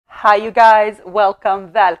Hi you guys,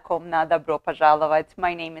 welcome, välkomna, dobro pожаловать.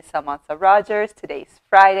 My name is Samantha Rogers. Today's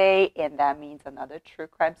Friday and that means another True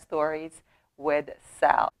Crime Stories with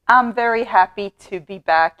Sal. I'm very happy to be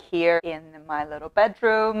back here in my little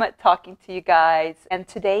bedroom talking to you guys. And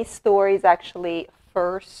today's story is actually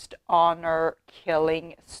first honor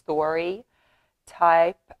killing story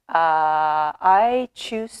type. I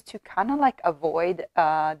choose to kind of like avoid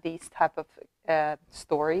these type of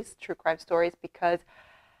stories, true crime stories, because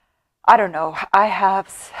I don't know. I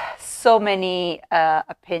have so many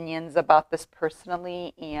opinions about this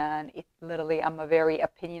personally, and it literally, I'm a very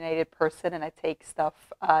opinionated person, and I take stuff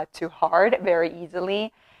to heart very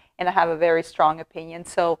easily, and I have a very strong opinion.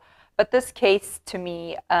 So, but this case to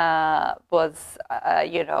me was,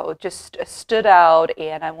 just stood out,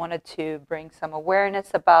 and I wanted to bring some awareness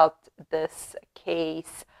about this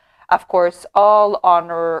case. Of course, all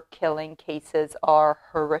honor killing cases are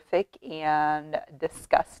horrific and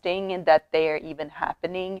disgusting in that they are even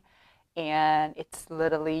happening. And it's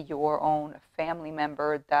literally your own family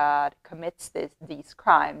member that commits these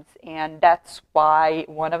crimes. And that's why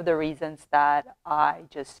one of the reasons that I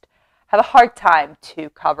just have a hard time to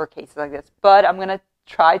cover cases like this. But I'm going to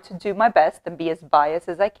try to do my best and be as biased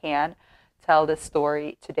as I can, tell this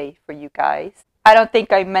story today for you guys. I don't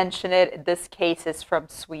think I mentioned it. This case is from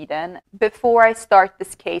Sweden. Before I start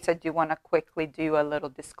this case, I do want to quickly do a little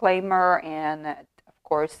disclaimer. And of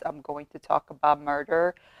course, I'm going to talk about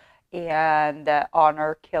murder and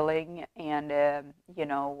honor killing and, a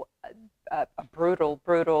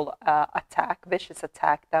brutal attack, vicious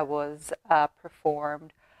attack that was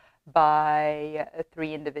performed by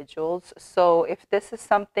three individuals. So if this is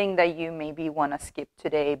something that you maybe want to skip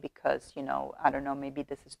today because, I don't know, maybe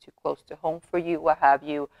this is too close to home for you, what have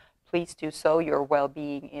you, please do so. Your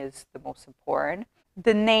well-being is the most important.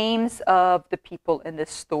 The names of the people in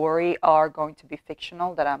this story are going to be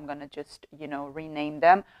fictional, that I'm going to just, rename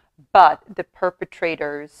them. But the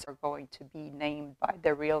perpetrators are going to be named by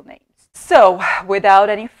their real names. So without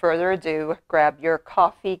any further ado, grab your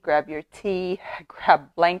coffee, grab your tea, grab a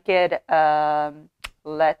blanket.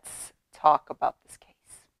 Let's talk about this case.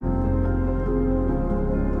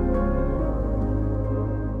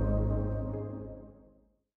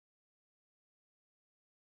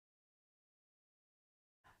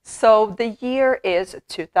 So the year is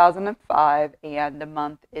 2005 and the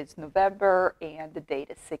month is November and the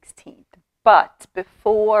date is 16th. But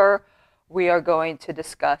before we are going to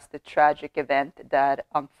discuss the tragic event that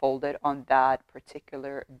unfolded on that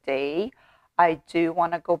particular day, I do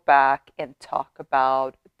want to go back and talk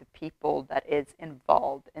about the people that is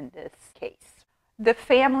involved in this case. The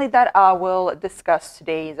family that I will discuss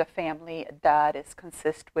today is a family that is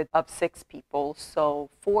of 6 people,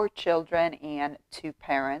 so 4 children and 2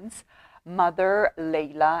 parents, mother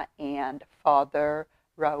Leyla and father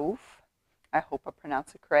Raoof. I hope I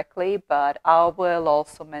pronounced it correctly, but I will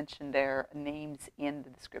also mention their names in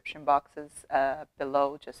the description boxes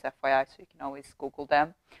below, just FYI, so you can always Google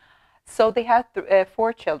them. So they had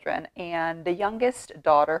 4 children, and the youngest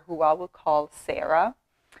daughter, who I will call Sarah,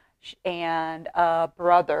 and a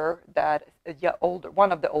brother that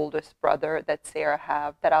one of the oldest brother that Sarah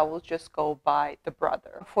have, that I will just go by the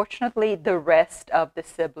brother. Unfortunately, the rest of the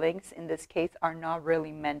siblings in this case are not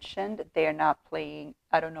really mentioned. They are not playing,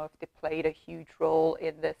 I don't know if they played a huge role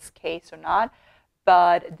in this case or not,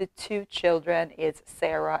 but the 2 children is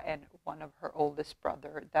Sarah and one of her oldest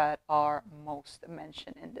brother that are most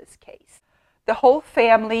mentioned in this case. The whole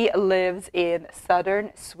family lives in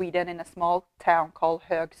southern Sweden in a small town called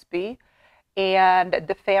Högsby, and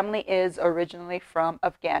the family is originally from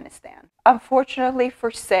Afghanistan. Unfortunately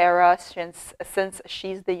for Sarah, since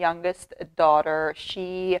she's the youngest daughter,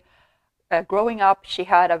 growing up, she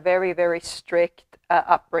had a very strict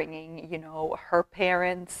upbringing. Her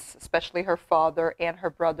parents, especially her father and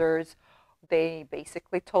her brothers, they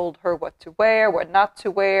basically told her what to wear, what not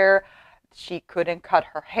to wear. She couldn't cut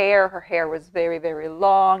her hair. Her hair was very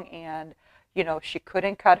long, and she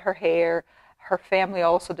couldn't cut her hair. Her family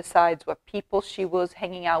also decides what people she was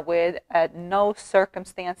hanging out with. At no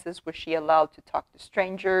circumstances was she allowed to talk to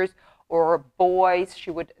strangers or boys.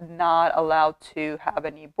 She would not allow to have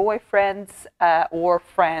any boyfriends or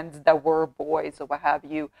friends that were boys or what have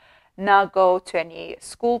you. Not go to any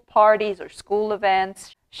school parties or school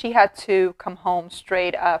events. She had to come home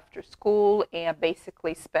straight after school and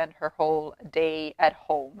basically spend her whole day at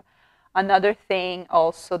home. Another thing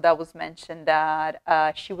also that was mentioned, that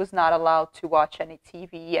she was not allowed to watch any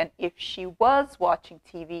TV, and if she was watching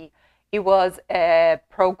TV, it was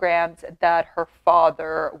programs that her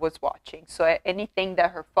father was watching. So anything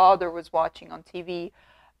that her father was watching on TV,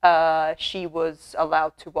 she was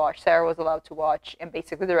allowed to watch. Sarah was allowed to watch, and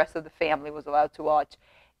basically the rest of the family was allowed to watch.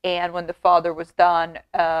 And when the father was done,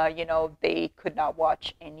 they could not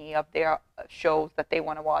watch any of their shows that they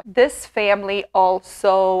want to watch. This family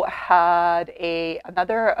also had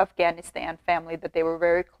another Afghanistan family that they were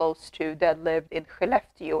very close to that lived in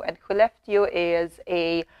Skellefteå. And Skellefteå is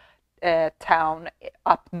a town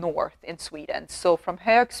up north in Sweden. So from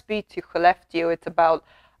Högsby to Skellefteå, it's about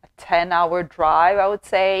a 10-hour drive, I would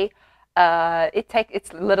say.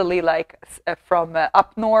 It's literally like from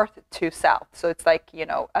up north to south, so it's like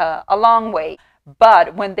a long way.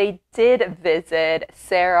 But when they did visit,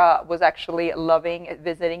 Sarah was actually loving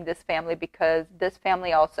visiting this family because this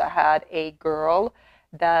family also had a girl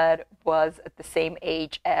that was at the same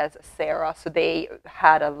age as Sarah, so they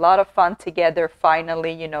had a lot of fun together.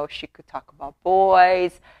 Finally, she could talk about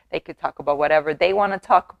boys, they could talk about whatever they want to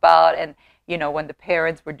talk about, and when the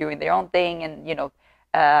parents were doing their own thing, and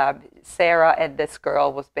Sarah and this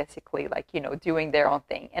girl was basically like, doing their own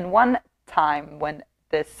thing. And one time when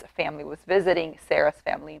this family was visiting, Sarah's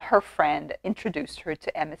family, her friend introduced her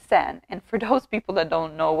to MSN. And for those people that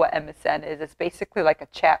don't know what MSN is, it's basically like a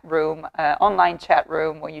chat room, online chat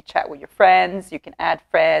room where you chat with your friends, you can add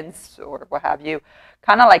friends or what have you.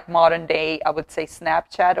 Kind of like modern day, I would say,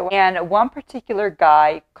 Snapchat. And one particular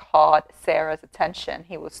guy caught Sarah's attention.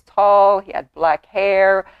 He was tall, he had black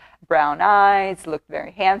hair, brown eyes, looked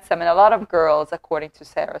very handsome, and a lot of girls, according to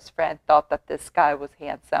Sarah's friend, thought that this guy was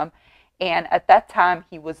handsome. And at that time,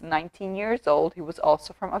 he was 19 years old. He was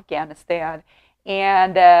also from Afghanistan.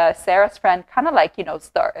 And Sarah's friend kind of like,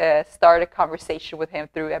 started a conversation with him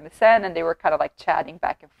through MSN, and they were kind of like chatting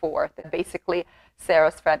back and forth. And basically,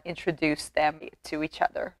 Sarah's friend introduced them to each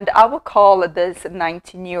other. And I will call this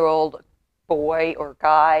 19-year-old boy or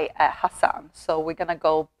guy Hassan. So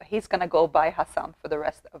he's gonna go by Hassan for the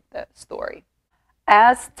rest of the story.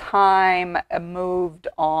 As time moved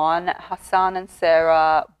on, Hassan and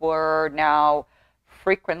Sarah were now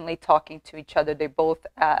frequently talking to each other. They both,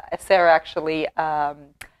 Sarah actually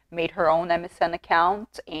made her own MSN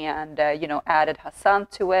account and added Hassan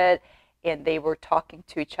to it, and they were talking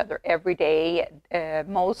to each other every day,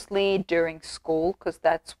 mostly during school, because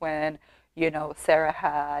that's when Sarah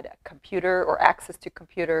had a computer or access to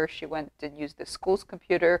computer. She went and used the school's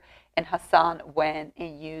computer, and Hassan went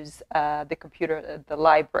and used the computer at the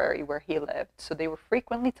library where he lived. So they were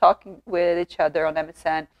frequently talking with each other on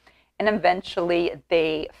MSN, and eventually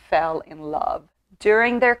they fell in love.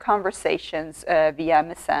 During their conversations via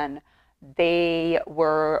MSN, they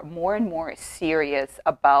were more and more serious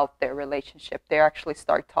about their relationship. They actually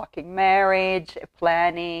start talking marriage,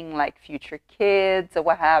 planning like future kids or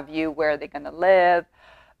what have you, where they're going to live.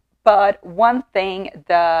 But one thing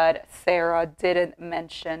that Sarah didn't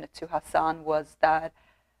mention to Hassan was that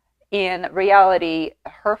in reality,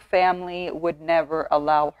 her family would never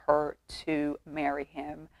allow her to marry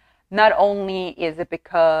him. Not only is it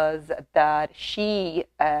because that she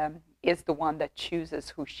is the one that chooses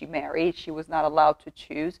who she marries. She was not allowed to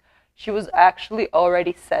choose. She was actually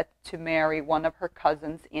already set to marry one of her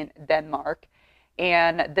cousins in Denmark.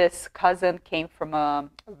 And this cousin came from a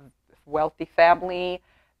wealthy family.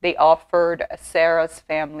 They offered Sarah's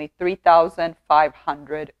family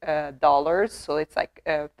 $3,500. So it's like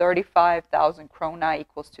 35,000 krona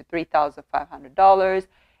equals to $3,500,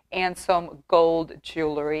 and some gold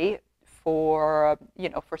jewelry for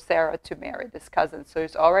Sarah to marry this cousin. So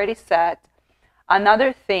it's already set.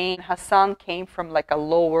 Another thing, Hassan came from like a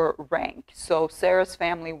lower rank. So Sarah's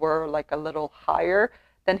family were like a little higher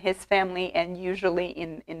than his family, and usually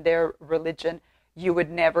in their religion, you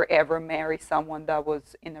would never ever marry someone that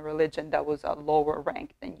was in a religion that was a lower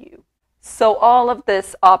rank than you. So all of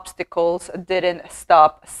these obstacles didn't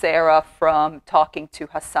stop Sarah from talking to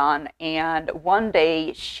Hassan, and one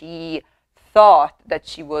day she thought that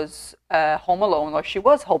she was home alone, or she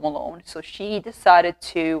was home alone. So she decided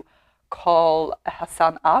to call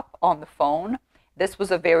Hassan up on the phone. This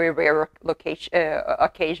was a very rare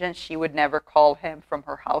occasion. She would never call him from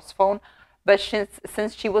her house phone. But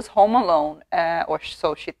since she was home alone, or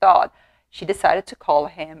so she thought, she decided to call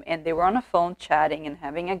him, and they were on the phone chatting and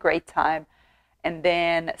having a great time. And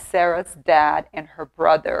then Sarah's dad and her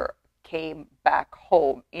brother came back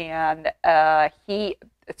home, and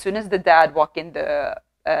as soon as the dad walked in the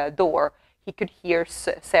door, he could hear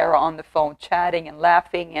Sarah on the phone chatting and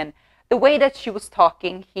laughing. And the way that she was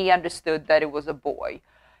talking, he understood that it was a boy.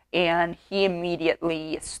 And he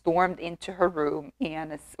immediately stormed into her room.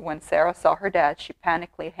 And when Sarah saw her dad, she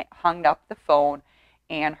panically hung up the phone.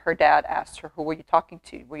 And her dad asked her, "Who were you talking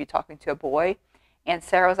to? Were you talking to a boy?" And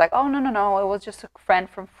Sarah was like, "Oh, no. It was just a friend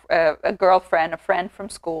from a girlfriend, a friend from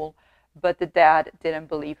school." but the dad didn't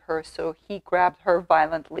believe her, so he grabbed her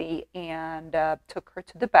violently and took her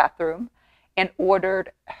to the bathroom and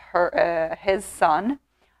ordered his son,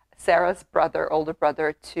 Sarah's older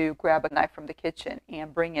brother, to grab a knife from the kitchen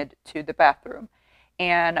and bring it to the bathroom.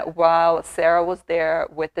 And while Sarah was there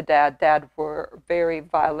with the dad were very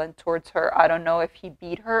violent towards her. I don't know if he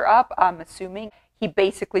beat her up. I'm assuming he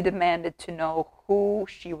basically demanded to know who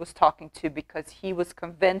she was talking to because he was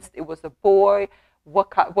convinced it was a boy.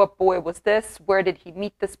 What boy was this? Where did he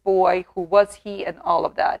meet this boy? Who was he? And all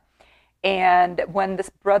of that. And when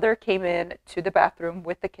this brother came in to the bathroom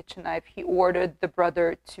with the kitchen knife, he ordered the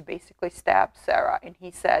brother to basically stab Sarah. And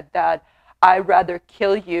he said that I'd rather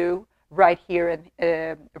kill you right here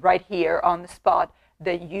on the spot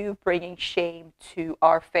than you bringing shame to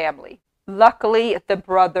our family. Luckily, the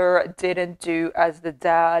brother didn't do as the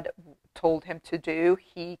dad told him to do.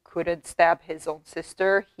 He couldn't stab his own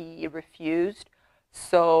sister. He refused.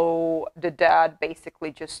 So the dad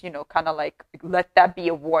basically just, kind of like, let that be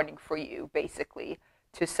a warning for you, basically,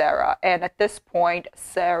 to Sarah. And at this point,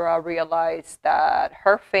 Sarah realized that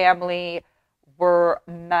her family were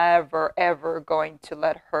never, ever going to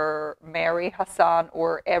let her marry Hassan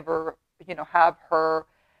or ever, have her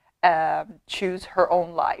choose her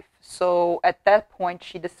own life. So at that point,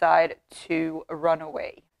 she decided to run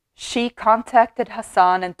away. She contacted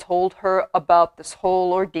Hassan and told her about this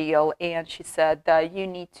whole ordeal, and she said that you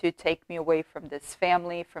need to take me away from this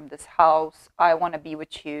family, from this house. I want to be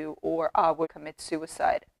with you or I would commit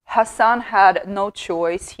suicide. Hassan had no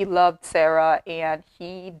choice. He loved Sarah and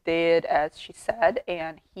he did as she said,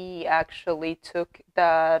 and he actually took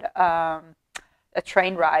that a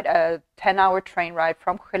 10-hour train ride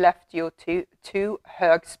from Skellefteå to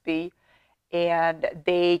Högsby. And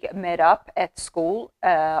they met up at school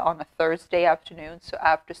on a Thursday afternoon. So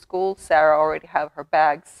after school, Sarah already had her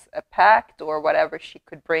bags packed or whatever she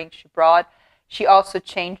could bring, she brought. She also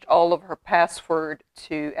changed all of her password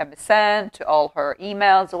to MSN, to all her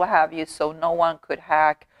emails or what have you, so no one could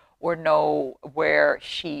hack or know where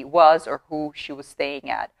she was or who she was staying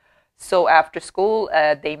at. So after school,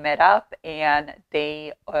 they met up and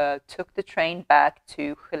they took the train back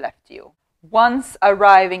to Skellefteå. Once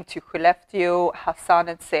arriving to Skellefteå, Hassan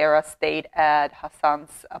and Sarah stayed at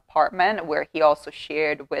Hassan's apartment, where he also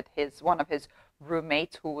shared with one of his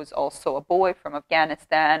roommates, who was also a boy from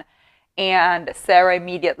Afghanistan. And Sarah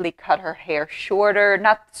immediately cut her hair shorter,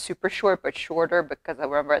 not super short, but shorter, because I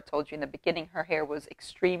remember I told you in the beginning her hair was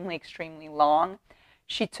extremely, extremely long.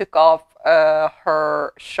 She took off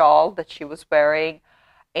her shawl that she was wearing,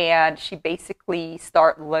 and she basically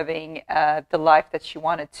started living the life that she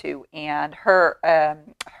wanted to. And her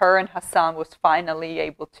and Hassan was finally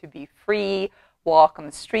able to be free, walk on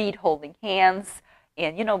the street holding hands,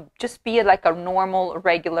 and just be like a normal,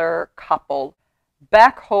 regular couple.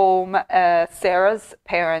 Back home, Sarah's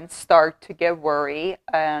parents start to get worried,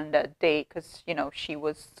 and because she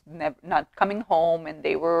was not coming home, and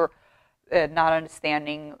they were not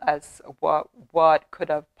understanding as what could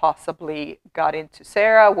have possibly got into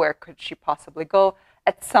Sarah, where could she possibly go.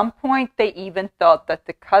 At some point, they even thought that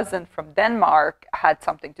the cousin from Denmark had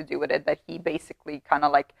something to do with it, that he basically kind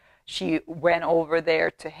of like, she went over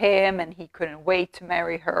there to him and he couldn't wait to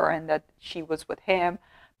marry her and that she was with him.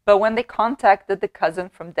 But when they contacted the cousin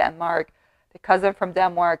from Denmark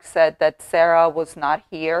said that Sarah was not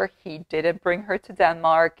here. He didn't bring her to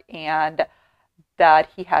Denmark and that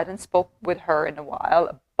he hadn't spoke with her in a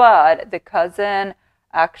while. But the cousin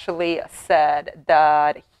actually said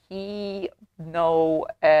that he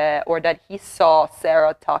that he saw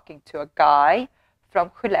Sarah talking to a guy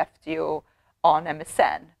from Skellefteå on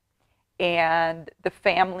MSN. And the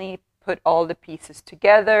family put all the pieces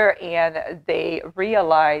together and they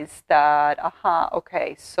realized that,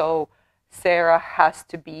 okay, so Sarah has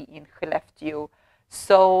to be in Skellefteå.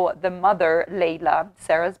 So the mother, Leyla,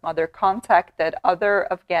 Sarah's mother, contacted other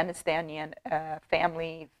Afghanistani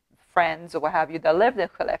family, friends, or what have you, that lived in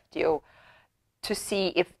Skellefteå to see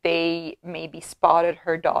if they maybe spotted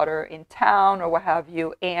her daughter in town or what have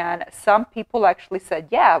you. And some people actually said,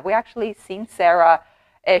 yeah, we actually seen Sarah.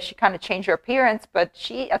 She kind of changed her appearance, but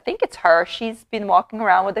I think it's her. She's been walking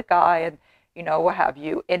around with a guy and, what have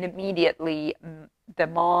you. And immediately the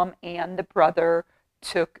mom and the brother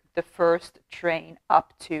took the first train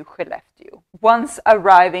up to Skellefteå. Once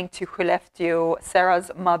arriving to Skellefteå, Sarah's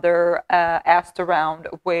mother asked around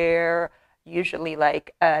where usually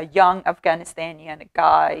like young Afghanistani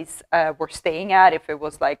guys were staying at, if it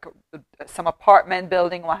was like some apartment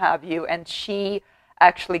building, what have you. And she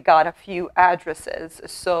actually got a few addresses.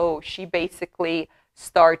 So she basically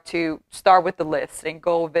start with the list and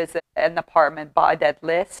go visit an apartment by that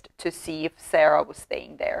list to see if Sarah was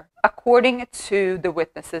staying there. According to the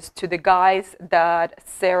witnesses, to the guys that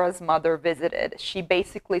Sarah's mother visited, she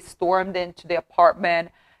basically stormed into the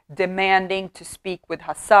apartment demanding to speak with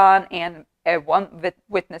Hassan, and one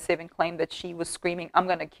witness even claimed that she was screaming, "I'm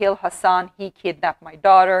going to kill Hassan. He kidnapped my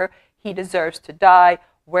daughter. He deserves to die.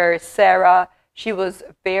 Where is Sarah?" She was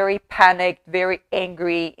very panicked, very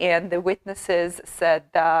angry, and the witnesses said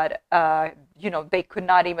that, they could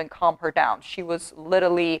not even calm her down. She was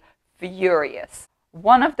literally furious.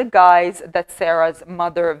 One of the guys that Sarah's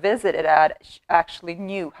mother visited at actually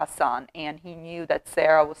knew Hassan, and he knew that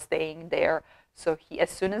Sarah was staying there. So as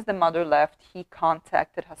soon as the mother left, he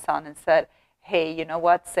contacted Hassan and said, "Hey, you know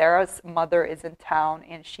what? Sarah's mother is in town,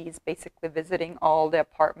 and she's basically visiting all the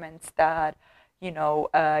apartments that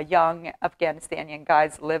young Afghanistani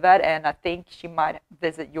guys live at, and I think she might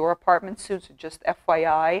visit your apartment soon, so just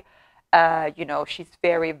FYI, she's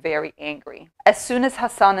very, very angry." As soon as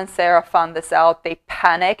Hassan and Sarah found this out, they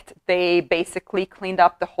panicked. They basically cleaned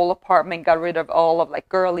up the whole apartment, got rid of all of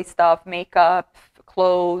girly stuff, makeup,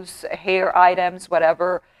 clothes, hair items,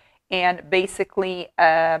 whatever, and basically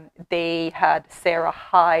they had Sarah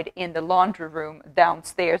hide in the laundry room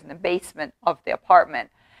downstairs in the basement of the apartment.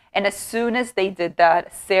 And as soon as they did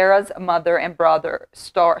that, Sarah's mother and brother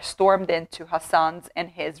stormed into Hassan's and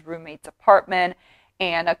his roommate's apartment.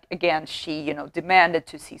 And again, she, demanded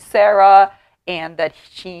to see Sarah, and that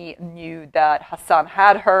she knew that Hassan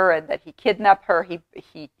had her and that he kidnapped her.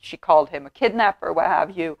 She called him a kidnapper, what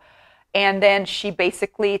have you. And then she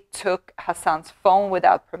basically took Hassan's phone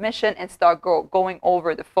without permission and started going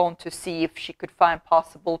over the phone to see if she could find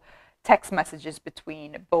possible text messages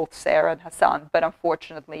between both Sarah and Hassan, but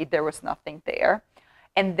unfortunately there was nothing there.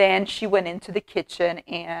 And then she went into the kitchen,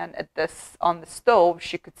 and on the stove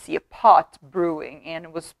she could see a pot brewing, and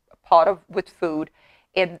it was a pot with food.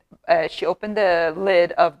 And she opened the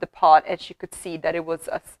lid of the pot, and she could see that it was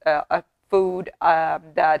a food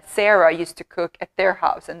that Sarah used to cook at their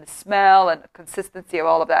house, and the smell and the consistency of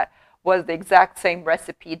all of that was the exact same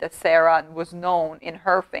recipe that Sarah was known in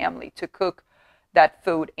her family to cook that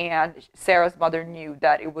food. And Sarah's mother knew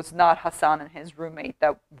that it was not Hassan and his roommate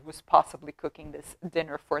that was possibly cooking this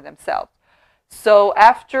dinner for themselves. So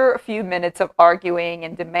after a few minutes of arguing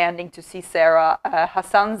and demanding to see Sarah,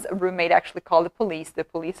 Hassan's roommate actually called the police. The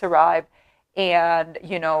police arrived, and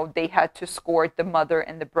they had to escort the mother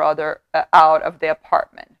and the brother out of the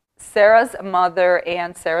apartment. Sarah's mother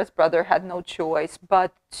and Sarah's brother had no choice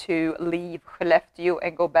but to leave Skellefteå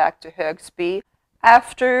and go back to Högsby.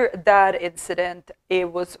 After that incident,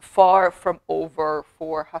 it was far from over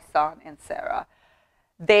for Hassan and Sarah.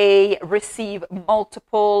 They received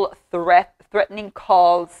multiple threatening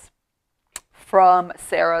calls from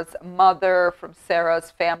Sarah's mother, from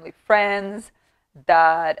Sarah's family friends,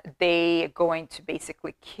 that they going to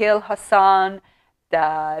basically kill Hassan,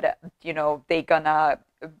 that, they gonna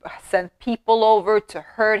send people over to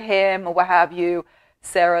hurt him, or what have you.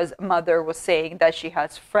 Sarah's mother was saying that she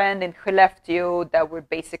has friends in Skellefteå that would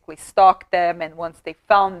basically stalk them, and once they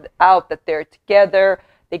found out that they're together,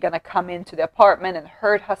 they're going to come into the apartment and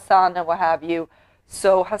hurt Hassan and what have you.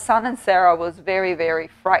 So Hassan and Sarah was very, very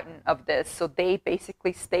frightened of this, so they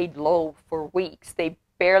basically stayed low for weeks. They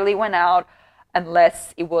barely went out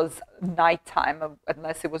unless it was nighttime,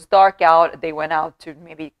 unless it was dark out. They went out to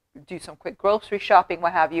maybe do some quick grocery shopping,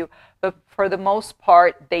 what have you, but for the most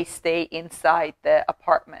part they stay inside the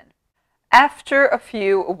apartment. After a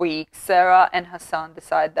few weeks, Sarah and Hassan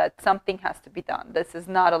decide that something has to be done. This is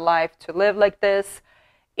not a life to live like this,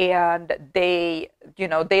 and they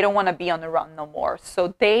don't want to be on the run no more.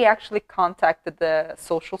 So they actually contacted the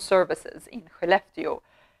social services in Skellefteå,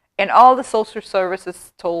 and all the social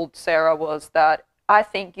services told Sarah was that, "I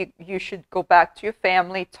think you should go back to your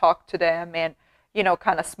family, talk to them, and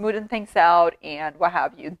kind of smoothen things out and what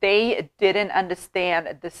have you." They didn't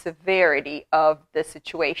understand the severity of the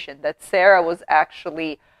situation, that Sarah was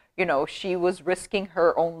actually, she was risking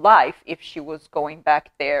her own life if she was going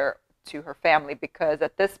back there to her family, because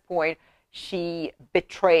at this point she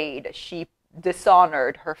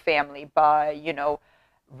dishonored her family by,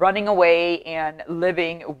 running away and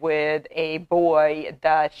living with a boy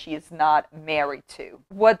that she is not married to.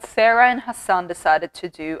 What Sarah and Hassan decided to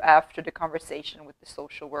do after the conversation with the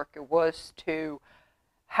social worker was to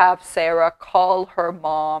have Sarah call her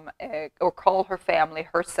mom or call her family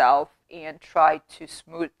herself and try to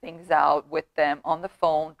smooth things out with them on the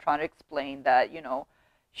phone, trying to explain that,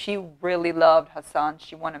 she really loved Hassan,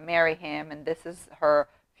 she wanted to marry him, and this is her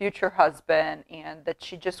future husband, and that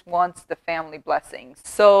she just wants the family blessings.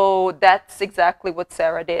 So that's exactly what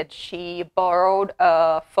Sarah did. She borrowed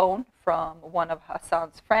a phone from one of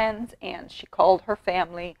Hassan's friends, and she called her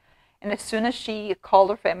family. And as soon as she called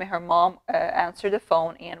her family, her mom answered the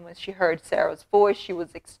phone, and when she heard Sarah's voice, she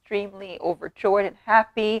was extremely overjoyed and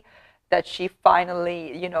happy that she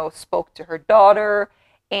finally, spoke to her daughter.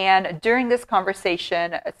 And during this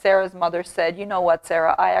conversation, Sarah's mother said, "You know what,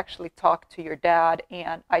 Sarah, I actually talked to your dad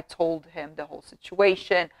and I told him the whole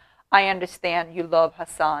situation. I understand you love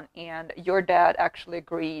Hassan, and your dad actually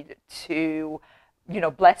agreed to,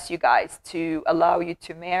 bless you guys, to allow you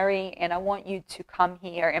to marry. And I want you to come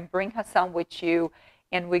here and bring Hassan with you.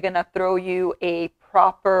 And we're going to throw you a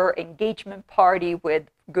proper engagement party with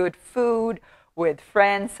good food, with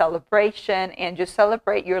friends, celebration, and just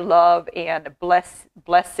celebrate your love and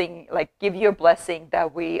blessing, like give your blessing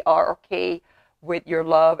that we are okay with your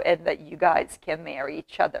love and that you guys can marry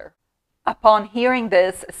each other." Upon hearing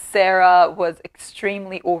this, Sarah was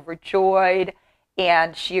extremely overjoyed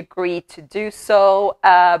and she agreed to do so,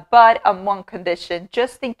 but on one condition,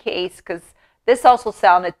 just in case, because this also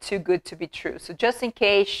sounded too good to be true. So just in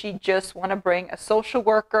case, she just want to bring a social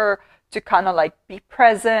worker to kind of like be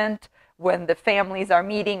present when the families are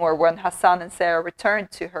meeting or when Hassan and Sarah return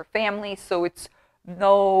to her family. So it's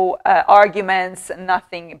no arguments,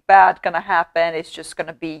 nothing bad gonna happen. It's just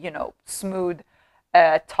gonna be, smooth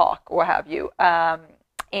talk or what have you. And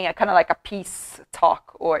kind of like a peace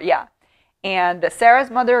talk And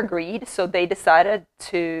Sarah's mother agreed, so they decided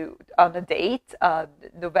on a date,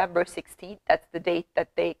 November 16th. That's the date that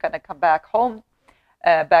they gonna come back home,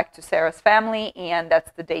 back to Sarah's family, and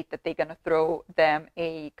that's the date that they're gonna throw them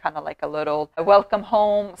a kind of like a little welcome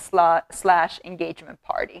home slash engagement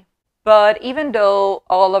party. But even though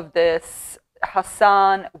all of this,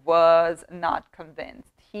 Hassan was not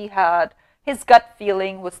convinced. His gut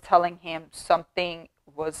feeling was telling him something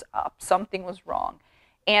was up, something was wrong.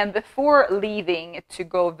 And before leaving to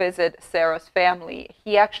go visit Sarah's family,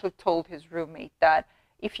 he actually told his roommate that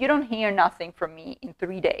if you don't hear nothing from me in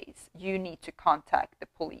 3 days, you need to contact the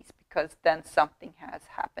police, because then something has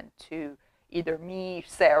happened to either me,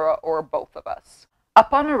 Sarah, or both of us.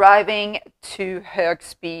 Upon arriving to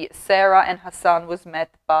Högsby, Sarah and Hassan was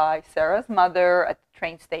met by Sarah's mother at the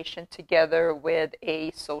train station together with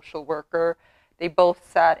a social worker. They both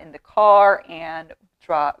sat in the car and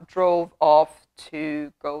drove off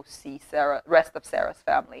to go see rest of Sarah's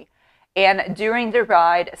family. And during the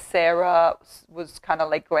ride, Sarah was kind of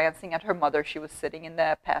like glancing at her mother. She was sitting in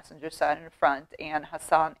the passenger side in the front, and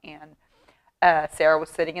Hassan and Sarah was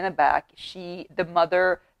sitting in the back. The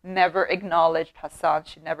mother never acknowledged Hassan.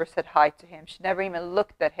 She never said hi to him. She never even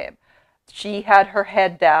looked at him. She had her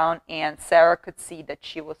head down, and Sarah could see that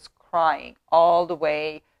she was crying all the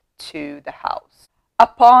way to the house.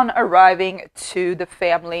 Upon arriving to the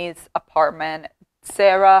family's apartment,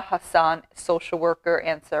 Sarah, Hassan, social worker,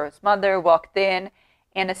 and Sarah's mother walked in,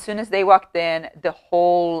 and as soon as they walked in, the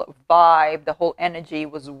whole vibe, the whole energy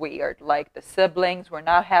was weird. Like the siblings were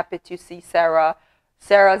not happy to see Sarah.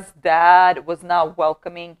 Sarah's dad was not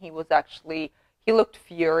welcoming. He looked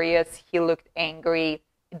furious. He looked angry.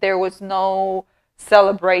 There was no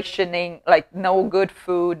celebrationing, like no good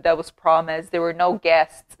food that was promised. There were no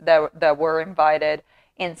guests that were invited.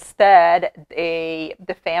 Instead,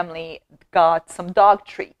 the family got some dog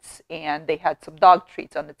treats, and they had some dog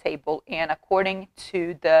treats on the table. And according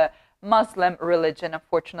to the Muslim religion,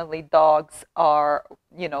 unfortunately, dogs are,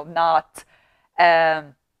 not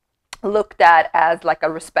looked at as like a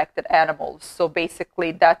respected animal. So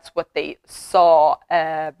basically, that's what they saw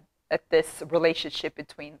at this relationship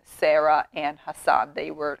between Sarah and Hassan.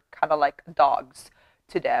 They were kind of like dogs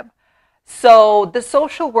to them. So the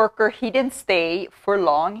social worker, he didn't stay for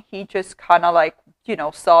long. He just kind of like,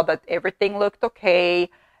 saw that everything looked okay,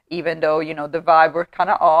 even though, the vibe were kind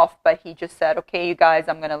of off. But he just said, "Okay, you guys,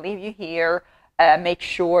 I'm going to leave you here. Make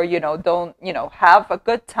sure, don't, have a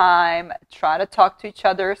good time. Try to talk to each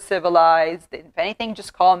other civilized. If anything,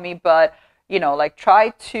 just call me. But,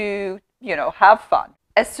 try to, have fun."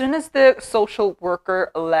 As soon as the social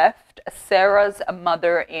worker left, Sarah's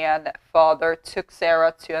mother and father took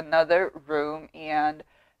Sarah to another room and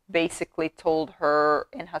basically told her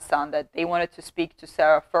and Hassan that they wanted to speak to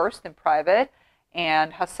Sarah first in private.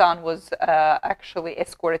 And Hassan was actually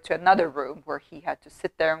escorted to another room where he had to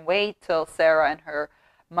sit there and wait till Sarah and her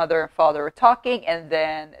mother and father were talking, and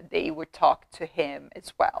then they would talk to him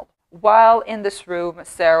as well. While in this room,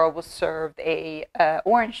 Sarah was served a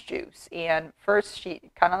orange juice, and first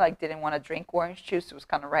she kind of like didn't want to drink orange juice. It was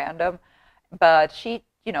kind of random, but she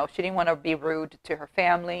didn't want to be rude to her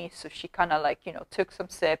family, so she kind of like took some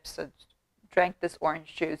sips and drank this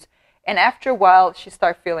orange juice. And after a while, she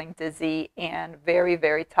started feeling dizzy and very,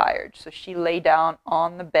 very tired. So she lay down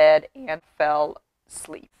on the bed and fell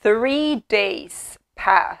asleep. 3 days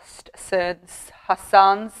passed since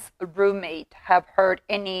Hassan's roommate have heard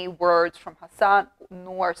any words from Hassan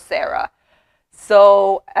nor Sarah.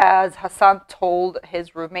 So as Hassan told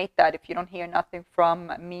his roommate that if you don't hear nothing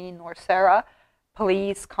from me nor Sarah,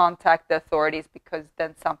 please contact the authorities because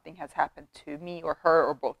then something has happened to me or her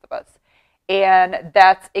or both of us. And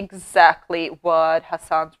that's exactly what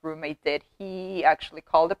Hassan's roommate did. He actually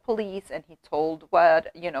called the police and he told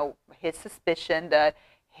his suspicion that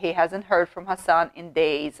he hasn't heard from Hassan in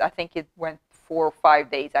days. I think it went 4 or 5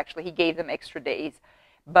 days. Actually, he gave them extra days.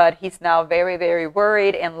 But he's now very, very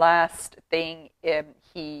worried. And last thing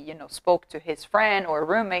he spoke to his friend or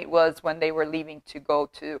roommate was when they were leaving to go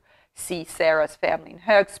to see Sarah's family in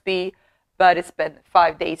Högsby. But it's been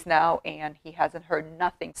 5 days now and he hasn't heard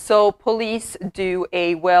nothing. So police do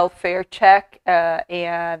a welfare check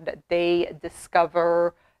and they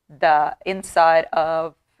discover the inside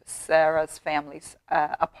of Sarah's family's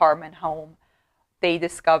apartment home. They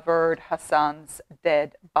discovered Hassan's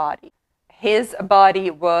dead body. His body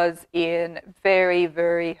was in very,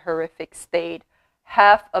 very horrific state.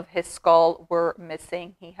 Half of his skull were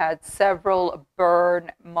missing. He had several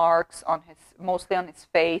burn marks on mostly on his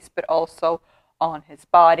face, but also on his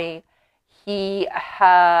body. He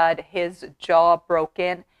had his jaw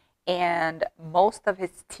broken and most of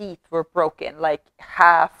his teeth were broken, like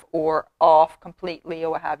half or off completely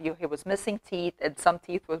or what have you. He was missing teeth and some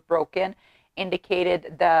teeth was broken,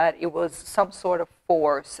 indicated that it was some sort of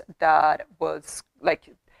force that was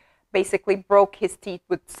like basically broke his teeth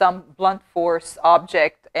with some blunt force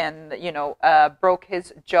object and broke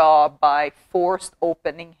his jaw by forced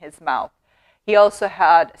opening his mouth. He also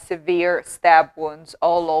had severe stab wounds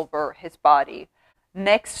all over his body.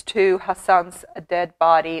 Next to Hassan's dead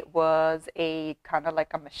body was a kind of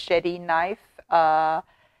like a machete knife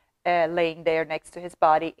laying there next to his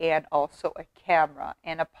body, and also a camera.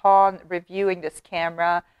 And upon reviewing this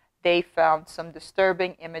camera, they found some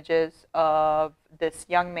disturbing images of this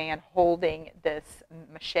young man holding this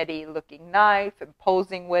machete-looking knife and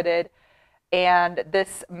posing with it. And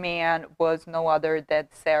this man was no other than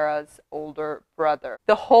Sarah's older brother.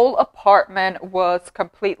 The whole apartment was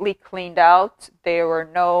completely cleaned out. There were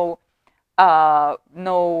no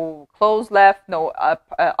clothes left, no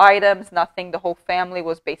items, nothing. The whole family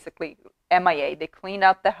was basically MIA. They cleaned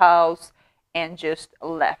out the house and just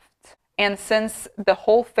left. And since the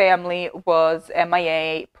whole family was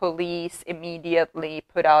MIA, police immediately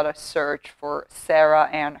put out a search for Sarah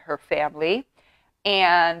and her family.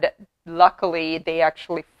 And luckily, they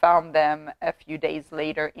actually found them a few days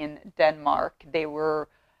later in Denmark.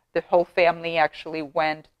 The whole family actually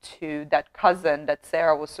went to that cousin that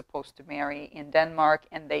Sarah was supposed to marry in Denmark,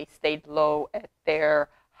 and they stayed low at their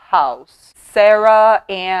house. Sarah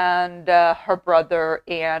and her brother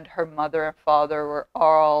and her mother and father were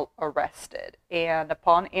all arrested. And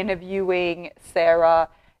upon interviewing Sarah,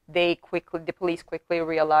 the police quickly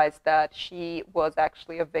realized that she was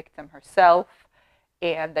actually a victim herself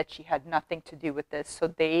and that she had nothing to do with this. So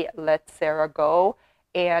they let Sarah go,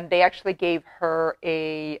 and they actually gave her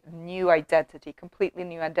a new identity, completely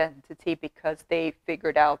new identity, because they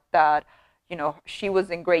figured out that she was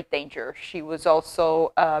in great danger. She was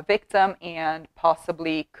also a victim and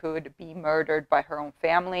possibly could be murdered by her own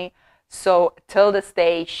family. So till this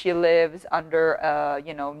day, she lives under a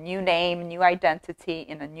new name, new identity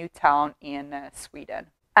in a new town in Sweden.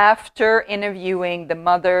 After interviewing the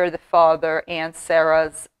mother, the father, and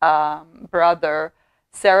Sarah's brother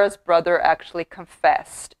actually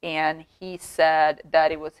confessed, and he said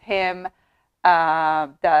that it was him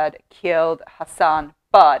that killed Hassan,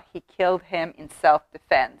 but he killed him in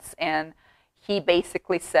self-defense. And he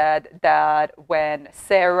basically said that when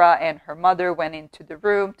Sarah and her mother went into the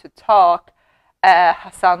room to talk,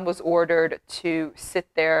 Hassan was ordered to sit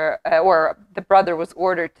there, or the brother was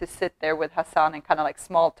ordered to sit there with Hassan and kind of like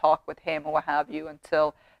small talk with him or what have you,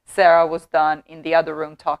 until Sarah was done in the other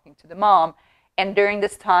room talking to the mom. And during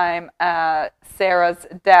this time, Sarah's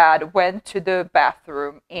dad went to the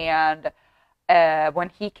bathroom, and when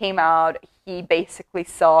he came out, he basically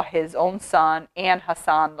saw his own son and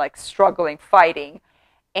Hassan like struggling, fighting.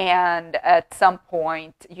 And at some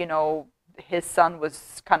point, his son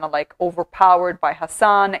was kind of like overpowered by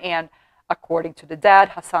Hassan, and according to the dad,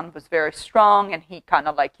 Hassan was very strong, and he kind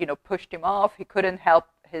of like, pushed him off. He couldn't help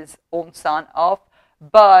his own son off,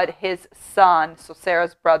 but his son, so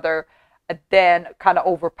Sarah's brother, then kind of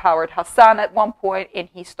overpowered Hassan at one point, and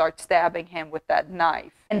he starts stabbing him with that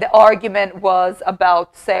knife. And the argument was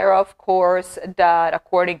about Sarah, of course, that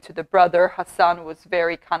according to the brother, Hassan was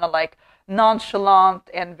very kind of like nonchalant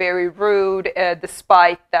and very rude,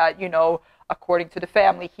 despite that, according to the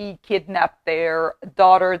family, he kidnapped their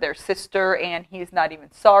daughter, their sister, and he's not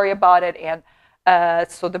even sorry about it. And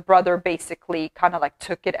so the brother basically kind of like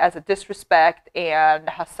took it as a disrespect, and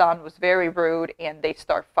Hassan was very rude, and they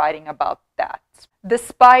start fighting about that.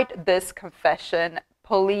 Despite this confession,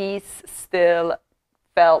 police still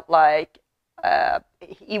felt like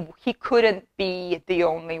he couldn't be the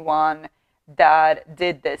only one that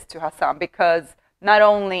did this to Hassan, because not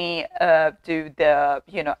only do the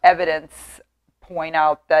evidence point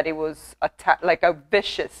out that it was like a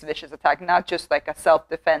vicious attack, not just like a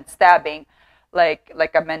self-defense stabbing.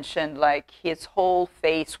 Like I mentioned, like his whole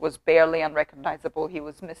face was barely unrecognizable. He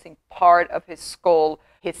was missing part of his skull.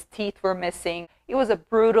 His teeth were missing. It was a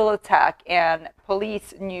brutal attack, and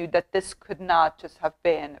police knew that this could not just have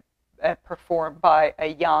been performed by a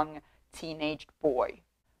young teenage boy.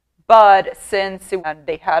 But since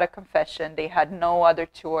they had a confession, they had no other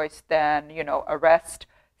choice than, arrest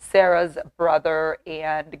Sarah's brother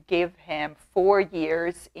and give him 4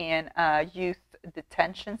 years in a youth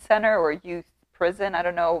detention center or youth prison. I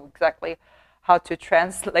don't know exactly how to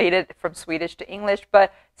translate it from Swedish to English,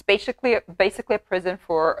 but it's basically a prison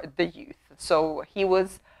for the youth. So he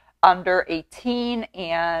was under 18,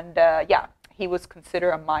 and he was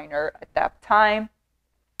considered a minor at that time.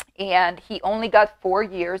 And he only got 4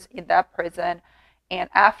 years in that prison. And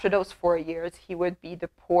after those 4 years, he would be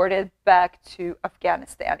deported back to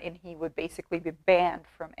Afghanistan, and he would basically be banned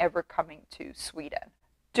from ever coming to Sweden.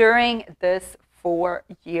 During this 4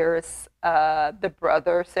 years,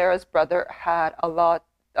 Sarah's brother, had a lot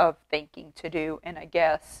of thinking to do. And I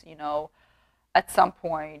guess, at some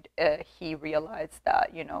point, he realized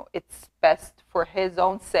that, it's best for his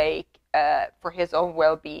own sake, for his own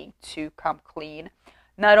well-being, to come clean.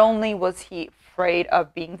 Not only was he afraid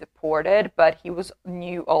of being deported, but he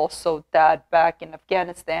knew also that back in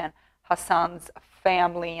Afghanistan, Hassan's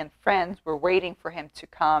family and friends were waiting for him to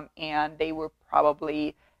come, and they would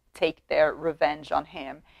probably take their revenge on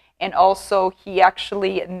him. And also, he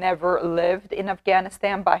actually never lived in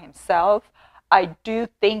Afghanistan by himself. I do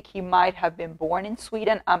think he might have been born in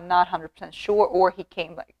Sweden. I'm not 100% sure, or he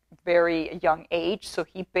came like very young age, so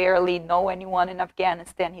he barely know anyone in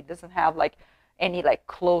Afghanistan. He doesn't have like any like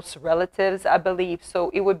close relatives, I believe. So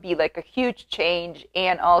it would be like a huge change,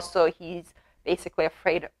 and also he's basically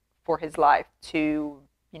afraid for his life to,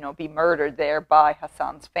 be murdered there by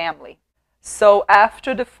Hassan's family. So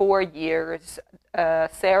after the 4 years,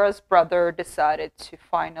 Sarah's brother decided to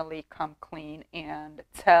finally come clean and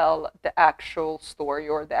tell the actual story,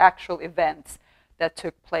 or the actual events that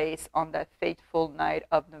took place on that fateful night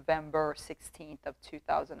of November 16th of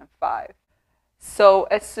 2005. So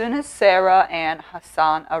as soon as Sarah and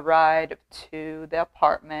Hassan arrived to the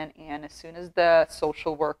apartment, and as soon as the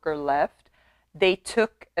social worker left, they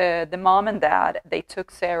took, the mom and dad, they took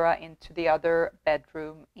Sarah into the other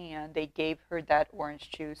bedroom, and they gave her that orange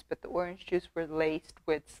juice, but the orange juice were laced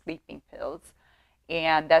with sleeping pills.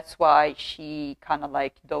 And that's why she kind of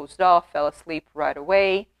like dozed off, fell asleep right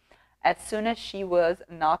away. As soon as she was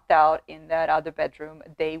knocked out in that other bedroom,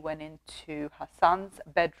 they went into Hassan's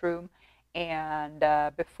bedroom. And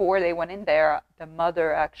before they went in there, the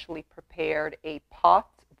mother actually prepared a pot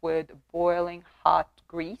with boiling hot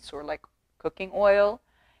grease, or like cooking oil.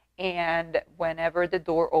 And whenever the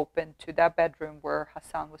door opened to that bedroom where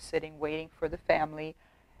Hassan was sitting waiting for the family,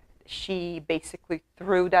 she basically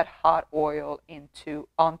threw that hot oil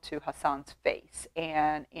onto Hassan's face.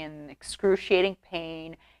 And in excruciating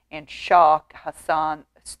pain and shock, Hassan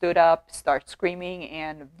stood up, started screaming,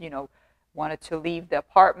 and wanted to leave the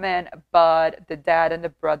apartment, but the dad and the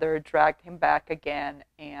brother dragged him back again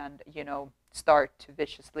and, start to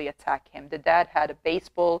viciously attack him. The dad had a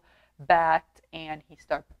baseball bat, and he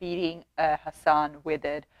started beating Hassan with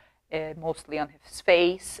it, mostly on his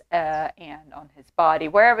face and on his body,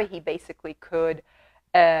 wherever he basically could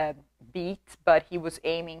beat, but he was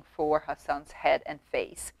aiming for Hassan's head and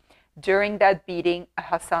face. During that beating,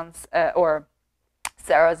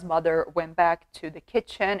 Sarah's mother went back to the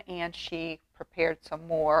kitchen, and she prepared some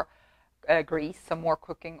more grease, some more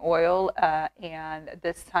cooking oil. And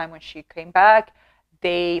this time when she came back,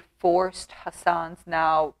 they forced Hassan's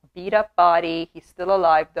now beat up body. He's still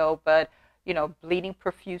alive though, but bleeding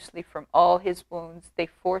profusely from all his wounds. They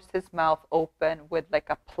forced his mouth open with like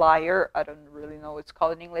a plier. I don't really know what it's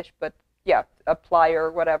called in English, but yeah, a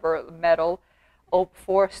plier, whatever, metal.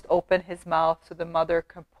 forced open his mouth so the mother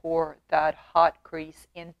can pour that hot grease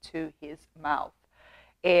into his mouth.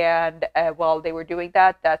 And while they were doing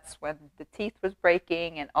that, that's when the teeth was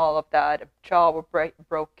breaking and all of that. Jaw were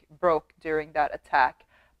broke during that attack.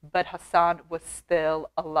 But Hassan was still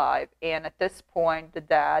alive. And at this point, the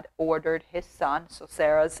dad ordered his son, so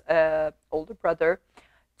Sarah's older brother,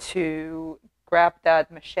 to grab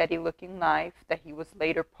that machete-looking knife that he was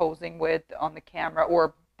later posing with on the camera,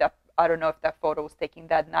 or that, I don't know if that photo was taking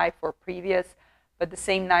that knife or previous, but the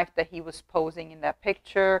same knife that he was posing in that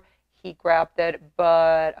picture. He grabbed it,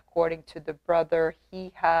 but according to the brother,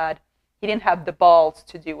 he didn't have the balls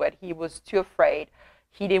to do it. He was too afraid.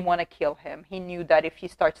 He didn't want to kill him. He knew that if he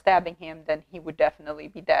started stabbing him, then he would definitely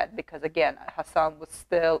be dead, because again, Hassan was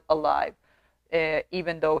still alive,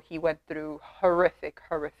 even though he went through horrific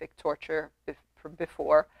torture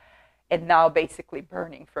before, and now basically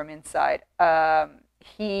burning from inside.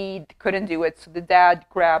 He couldn't do it, so the dad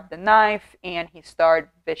grabbed the knife and he started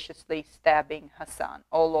viciously stabbing Hassan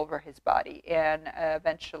all over his body, and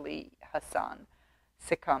eventually Hassan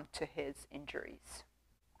succumbed to his injuries.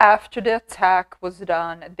 After the attack was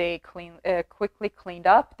done, they quickly cleaned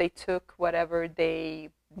up. They took whatever they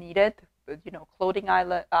needed, clothing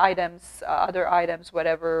items, other items,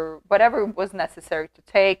 whatever was necessary to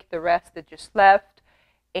take. The rest they just left,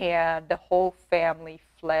 and the whole family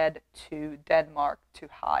fled to Denmark to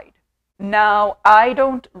hide. Now, I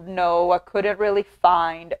don't know, I couldn't really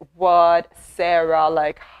find what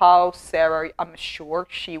Sarah, how Sarah, I'm sure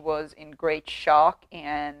she was in great shock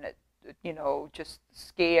and, just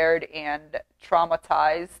scared and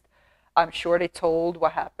traumatized. I'm sure they told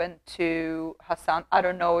what happened to Hassan. I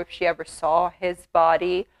don't know if she ever saw his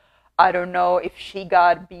body. I don't know if she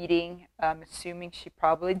got beating. I'm assuming she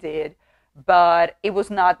probably did. But it was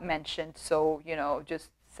not mentioned, so just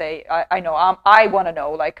say I know I want to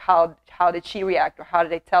know how did she react, or how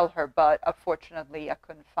did they tell her, but unfortunately I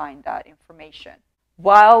couldn't find that information.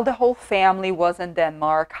 While the whole family was in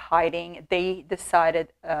Denmark hiding, they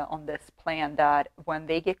decided on this plan that when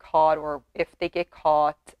they get caught, or if they get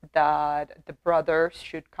caught, that the brother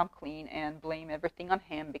should come clean and blame everything on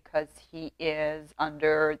him, because he is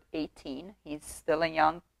under 18. He's still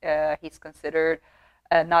young. He's considered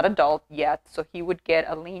not adult yet, so he would get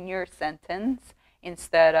a linear sentence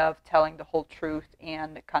instead of telling the whole truth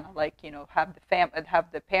and kind of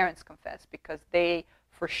have the parents confess, because they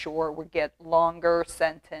for sure would get longer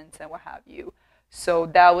sentence and what have you. So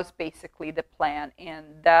that was basically the plan,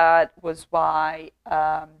 and that was why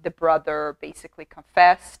the brother basically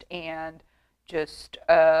confessed and just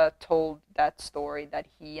told that story, that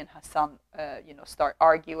he and Hassan start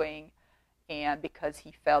arguing, and because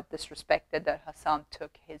he felt disrespected that Hassan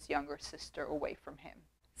took his younger sister away from him.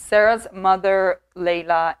 Sarah's mother,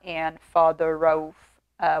 Leyla, and father, Raoof,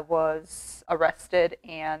 was arrested,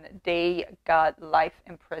 and they got life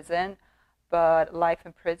in prison. But life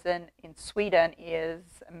in prison in Sweden is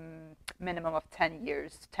minimum of 10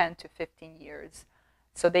 years, 10 to 15 years.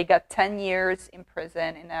 So they got 10 years in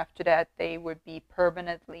prison, and after that they would be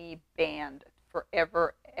permanently banned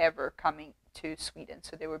forever, ever coming to Sweden.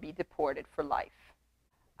 So they would be deported for life.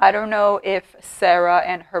 I don't know if Sarah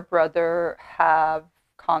and her brother have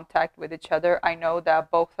contact with each other. I know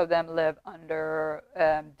that both of them live under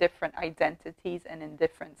different identities and in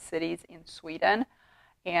different cities in Sweden.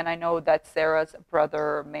 And I know that Sarah's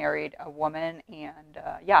brother married a woman, and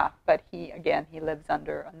but he lives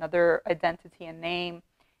under another identity and name,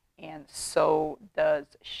 and so does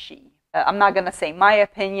she. I'm not going to say my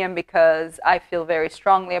opinion, because I feel very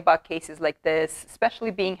strongly about cases like this,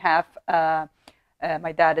 especially being half,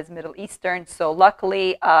 my dad is Middle Eastern, so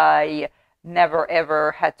luckily I never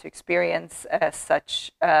ever had to experience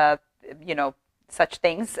such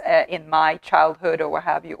things in my childhood or what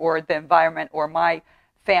have you, or the environment, or my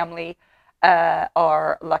family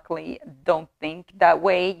are luckily don't think that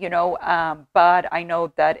way, but I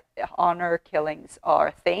know that honor killings are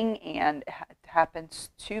a thing, and it happens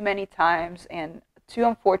too many times, and too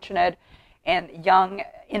unfortunate, and young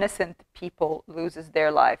innocent people loses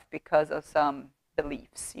their life because of some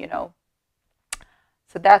beliefs,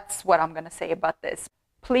 So that's what I'm going to say about this.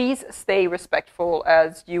 Please stay respectful,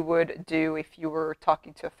 as you would do if you were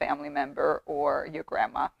talking to a family member or your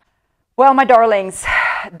grandma. Well, my darlings,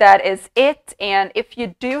 that is it. And if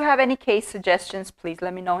you do have any case suggestions, please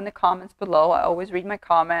let me know in the comments below. I always read my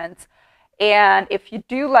comments. And if you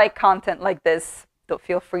do like content like this,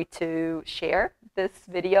 feel free to share this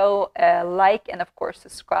video, like, and of course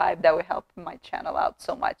subscribe. That would help my channel out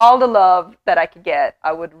so much. All the love that I could get,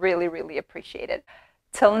 I would really, really appreciate it.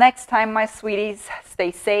 Till next time, my sweeties,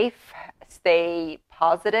 stay safe, stay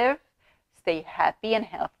positive, stay happy and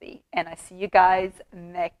healthy. And I see you guys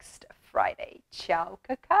next Friday. Ciao,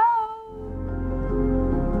 cacao.